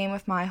at the game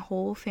with my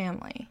whole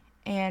family.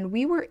 And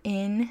we were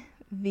in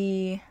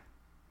a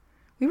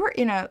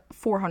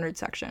 400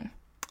 section.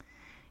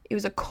 It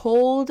was a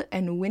cold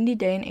and windy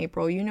day in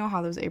April. You know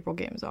how those April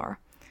games are.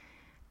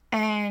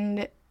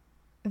 And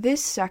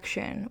this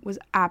section was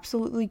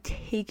absolutely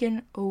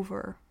taken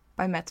over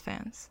by Mets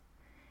fans.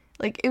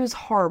 Like, it was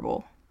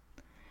horrible.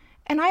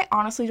 And I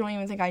honestly don't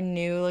even think I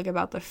knew,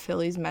 about the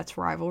Phillies-Mets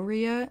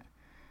rivalry yet.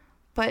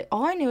 But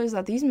all I knew is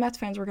that these Mets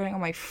fans were getting on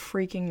my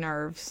freaking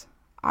nerves.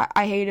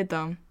 I hated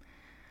them.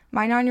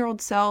 My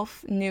 9-year-old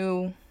self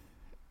knew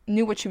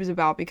what she was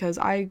about, because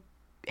I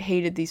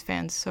hated these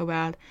fans so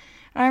bad.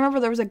 And I remember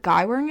there was a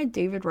guy wearing a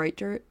David Wright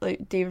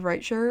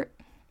shirt.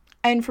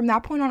 And from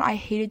that point on, I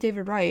hated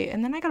David Wright.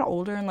 And then I got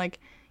older and,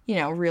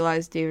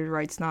 realized David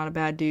Wright's not a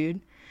bad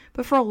dude.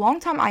 But for a long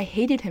time, I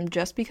hated him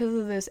just because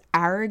of this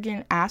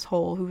arrogant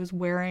asshole who was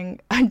wearing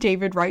a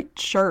David Wright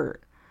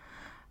shirt.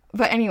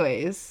 But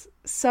anyways,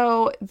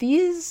 so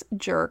these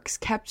jerks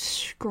kept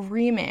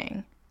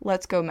screaming,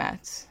 "Let's go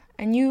Mets."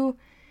 And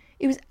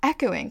it was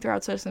echoing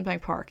throughout Citizens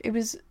Bank Park. It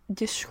was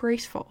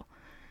disgraceful.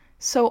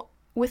 So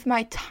with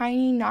my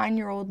tiny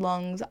 9-year-old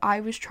lungs,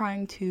 I was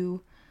trying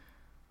to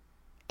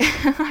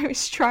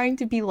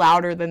be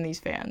louder than these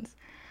fans.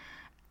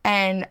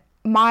 And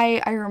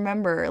I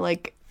remember,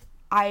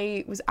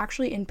 I was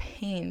actually in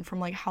pain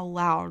from, how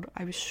loud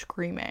I was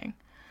screaming,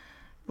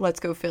 "Let's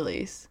go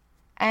Phillies."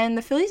 And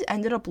the Phillies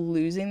ended up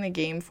losing the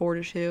game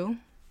 4-2,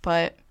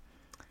 but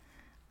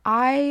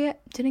I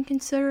didn't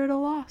consider it a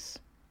loss.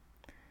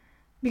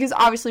 Because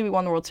obviously we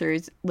won the World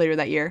Series later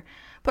that year,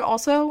 but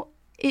also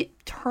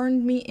it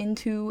turned me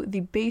into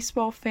the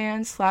baseball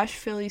fan /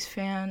 Phillies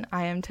fan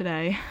I am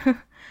today.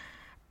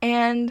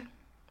 And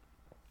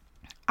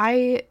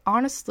I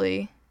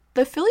honestly,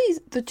 the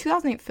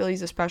 2008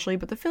 Phillies especially,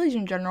 but the Phillies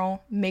in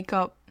general, make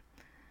up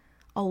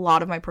a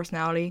lot of my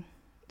personality.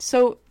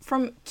 So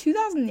from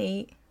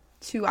 2008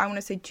 to, I want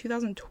to say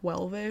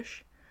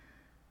 2012-ish,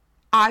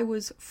 I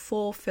was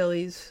full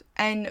Phillies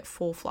and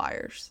full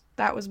Flyers.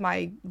 That was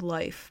my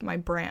life, my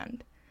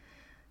brand.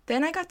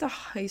 Then I got to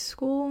high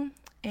school,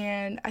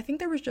 and I think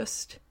there was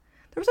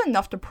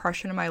enough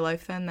depression in my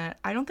life then that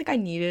I don't think I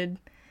needed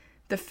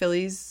the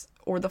Phillies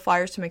or the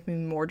Flyers to make me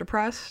more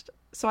depressed.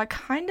 So I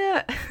kind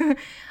of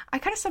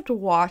stopped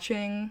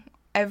watching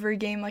every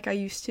game like I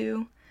used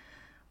to.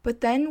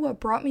 But then what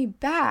brought me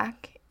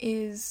back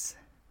is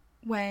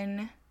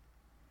when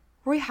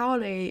Roy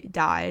Halladay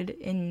died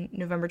in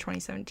November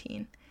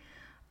 2017.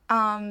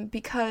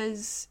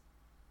 Because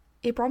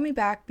it brought me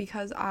back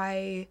because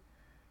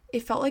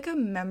it felt like a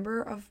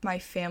member of my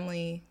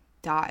family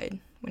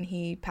died when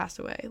he passed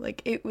away.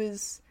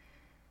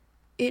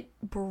 It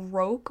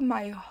broke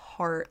my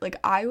heart.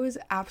 I was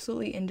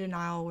absolutely in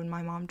denial when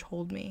my mom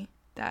told me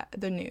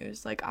the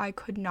news. I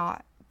could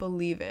not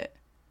believe it.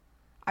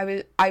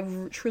 I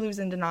truly was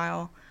in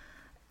denial.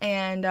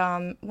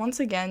 And once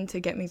again, to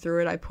get me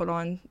through it, I put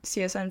on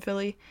CSN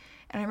Philly.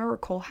 And I remember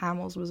Cole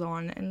Hamels was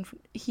on. And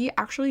he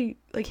actually,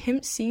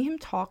 seeing him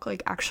talk,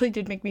 actually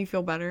did make me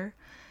feel better.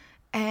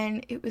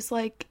 And it was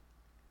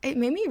it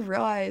made me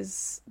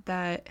realize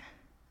that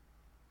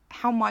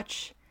how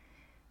much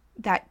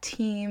that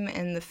team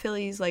and the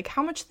Phillies,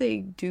 how much they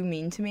do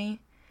mean to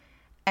me.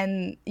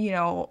 And,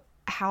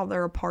 how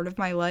they're a part of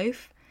my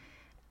life.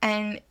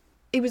 And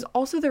it was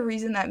also the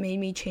reason that made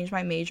me change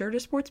my major to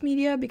sports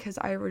media, because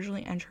I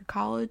originally entered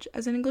college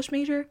as an English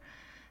major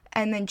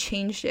and then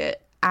changed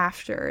it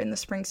in the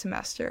spring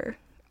semester,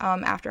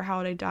 after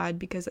Halladay died,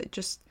 because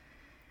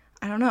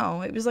I don't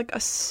know, it was a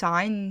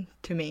sign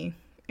to me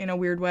in a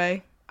weird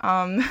way.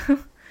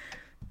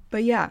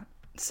 But yeah,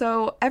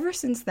 so ever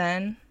since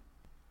then,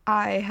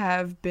 I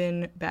have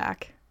been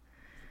back.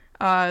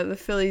 The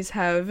Phillies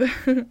have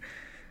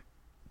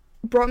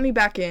brought me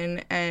back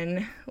in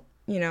and,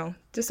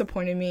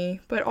 disappointed me,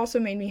 but also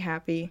made me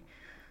happy.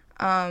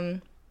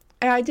 And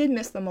I did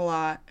miss them a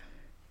lot.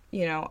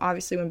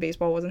 Obviously when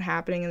baseball wasn't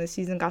happening and the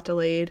season got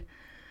delayed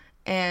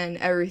and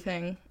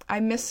everything, I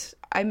missed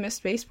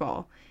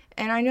baseball.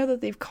 And I know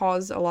that they've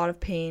caused a lot of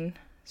pain,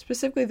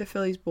 specifically the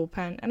Phillies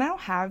bullpen. And I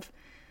don't have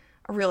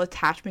a real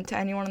attachment to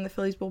anyone in the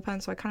Phillies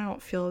bullpen, so I kind of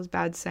don't feel as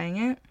bad saying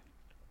it.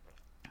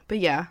 But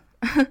yeah,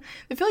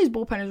 the Phillies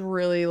bullpen is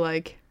really,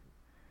 like,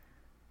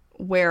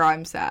 where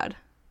I'm sad.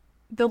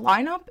 The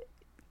lineup,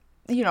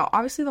 you know,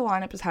 obviously the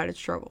lineup has had its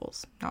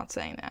struggles. Not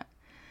saying that.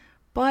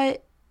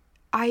 But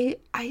I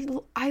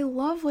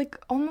love, like,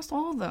 almost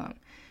all of them.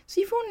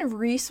 So even when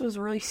Rhys was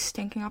really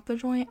stinking up the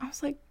joint, I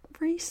was like,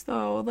 Rhys,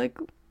 though, like,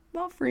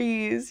 love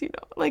Rhys, you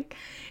know? Like,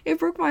 it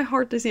broke my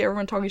heart to see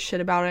everyone talking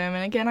shit about him.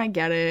 And again, I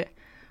get it.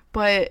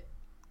 But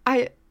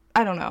I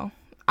don't know.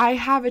 I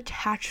have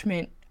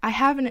attachments to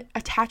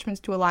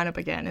a lineup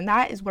again, and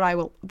that's what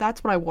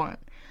I want.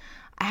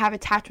 I have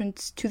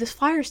attachments to this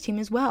Flyers team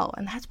as well,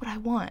 and that's what I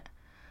want.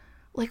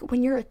 Like,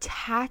 when you're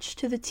attached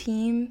to the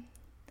team,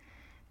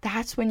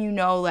 that's when you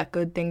know that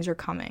good things are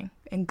coming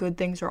and good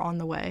things are on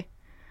the way.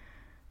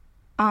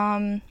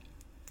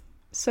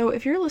 So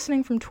if you're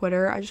listening from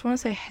Twitter, I just want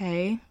to say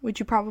hey, which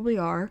you probably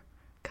are,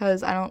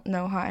 because I don't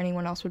know how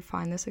anyone else would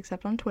find this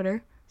except on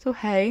Twitter. So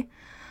hey.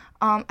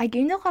 I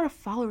gained a lot of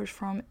followers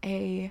from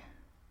a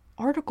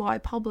article I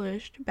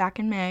published back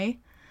in May,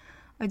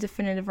 a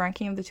definitive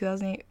ranking of the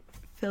 2008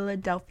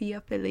 Philadelphia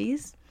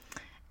Phillies.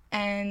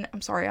 And I'm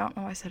sorry, I don't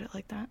know why I said it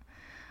like that.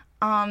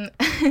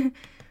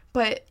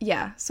 But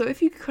yeah, so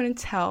if you couldn't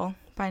tell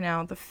by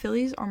now, the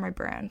Phillies are my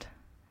brand.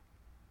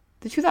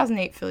 The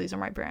 2008 Phillies are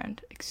my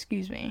brand,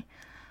 excuse me.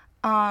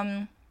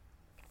 And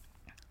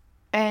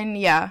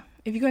yeah,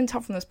 if you couldn't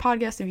tell from this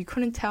podcast, if you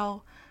couldn't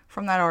tell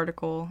from that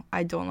article,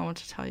 I don't know what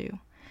to tell you.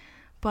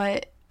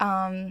 But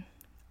I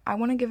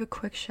want to give a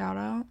quick shout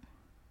out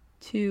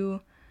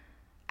to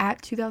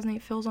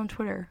 @2008Phils on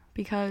Twitter,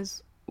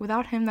 because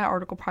without him, that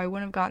article probably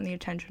wouldn't have gotten the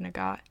attention it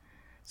got.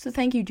 So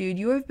thank you, dude.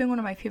 You have been one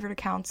of my favorite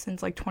accounts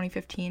since like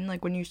 2015,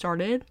 like when you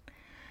started.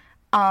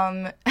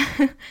 And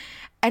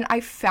I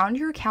found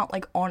your account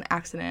like on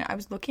accident. I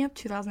was looking up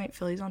 2008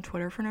 Phillies on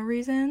Twitter for no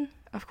reason,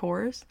 of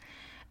course.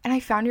 And I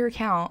found your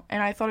account,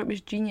 and I thought it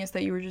was genius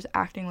that you were just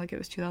acting like it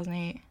was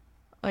 2008.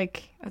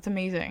 Like, that's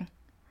amazing.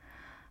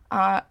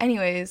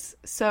 Anyways,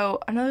 so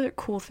another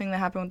cool thing that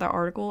happened with that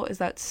article is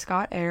that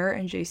Scott Air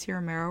and JC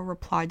Romero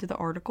replied to the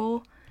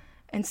article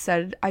and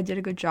said I did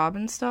a good job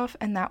and stuff,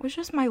 and that was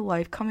just my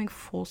life coming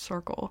full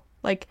circle.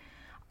 Like,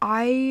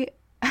 oh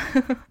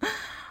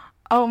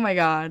my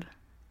god.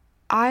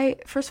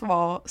 First of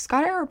all,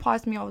 Scott Air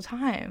replies to me all the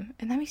time,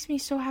 and that makes me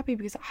so happy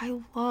because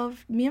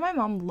me and my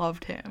mom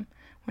loved him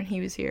when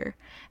he was here,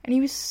 and he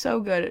was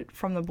so good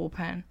from the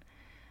bullpen.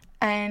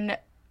 And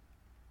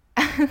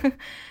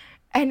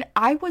and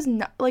I was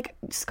not, like,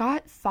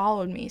 Scott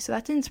followed me, so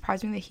that didn't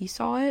surprise me that he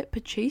saw it,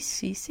 but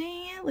JC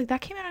saying it, like,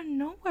 that came out of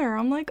nowhere.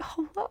 I'm like,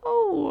 hello,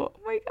 oh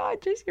my god,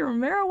 JC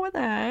Romero, what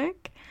the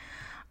heck?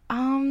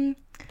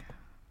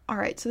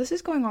 Alright, so this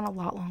is going on a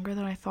lot longer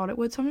than I thought it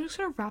would, so I'm just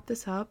gonna wrap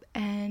this up,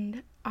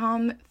 and,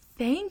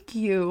 thank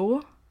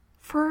you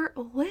for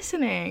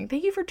listening.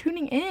 Thank you for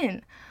tuning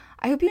in.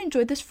 I hope you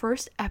enjoyed this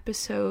first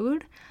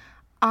episode.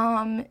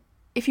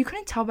 If you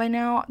couldn't tell by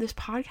now, this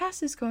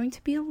podcast is going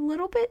to be a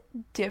little bit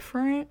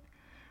different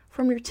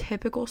from your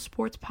typical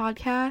sports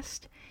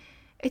podcast.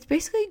 It's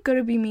basically going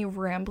to be me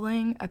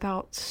rambling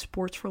about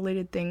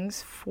sports-related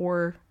things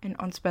for an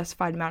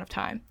unspecified amount of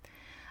time.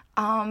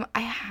 I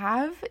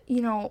have,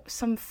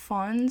 some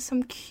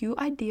cute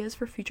ideas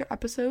for future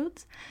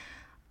episodes,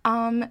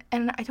 and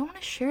I don't want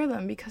to share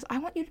them because I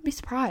want you to be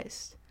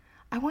surprised.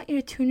 I want you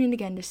to tune in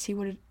again to see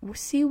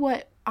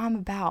what I'm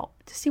about,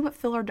 to see what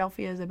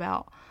Philadelphia is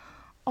about.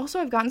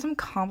 Also, I've gotten some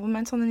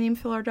compliments on the name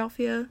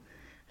Philadelphia.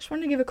 I just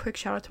wanted to give a quick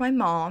shout out to my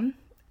mom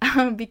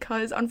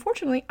because,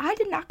 unfortunately, I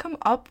did not come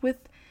up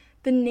with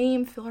the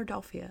name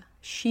Philadelphia.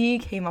 She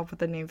came up with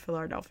the name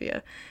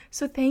Philadelphia.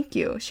 So thank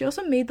you. She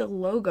also made the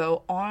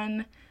logo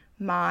on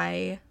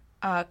my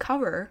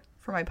cover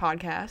for my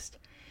podcast,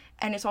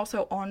 and it's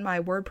also on my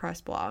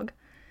WordPress blog.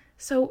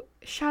 So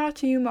shout out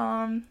to you,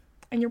 Mom.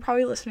 And you're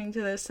probably listening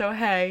to this, so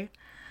hey.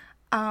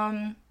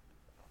 All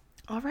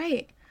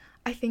right.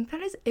 I think that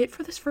is it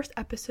for this first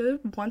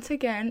episode. Once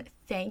again,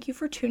 thank you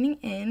for tuning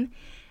in,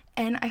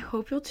 and I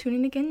hope you'll tune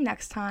in again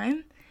next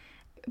time.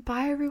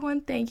 Bye, everyone.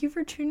 Thank you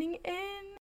for tuning in.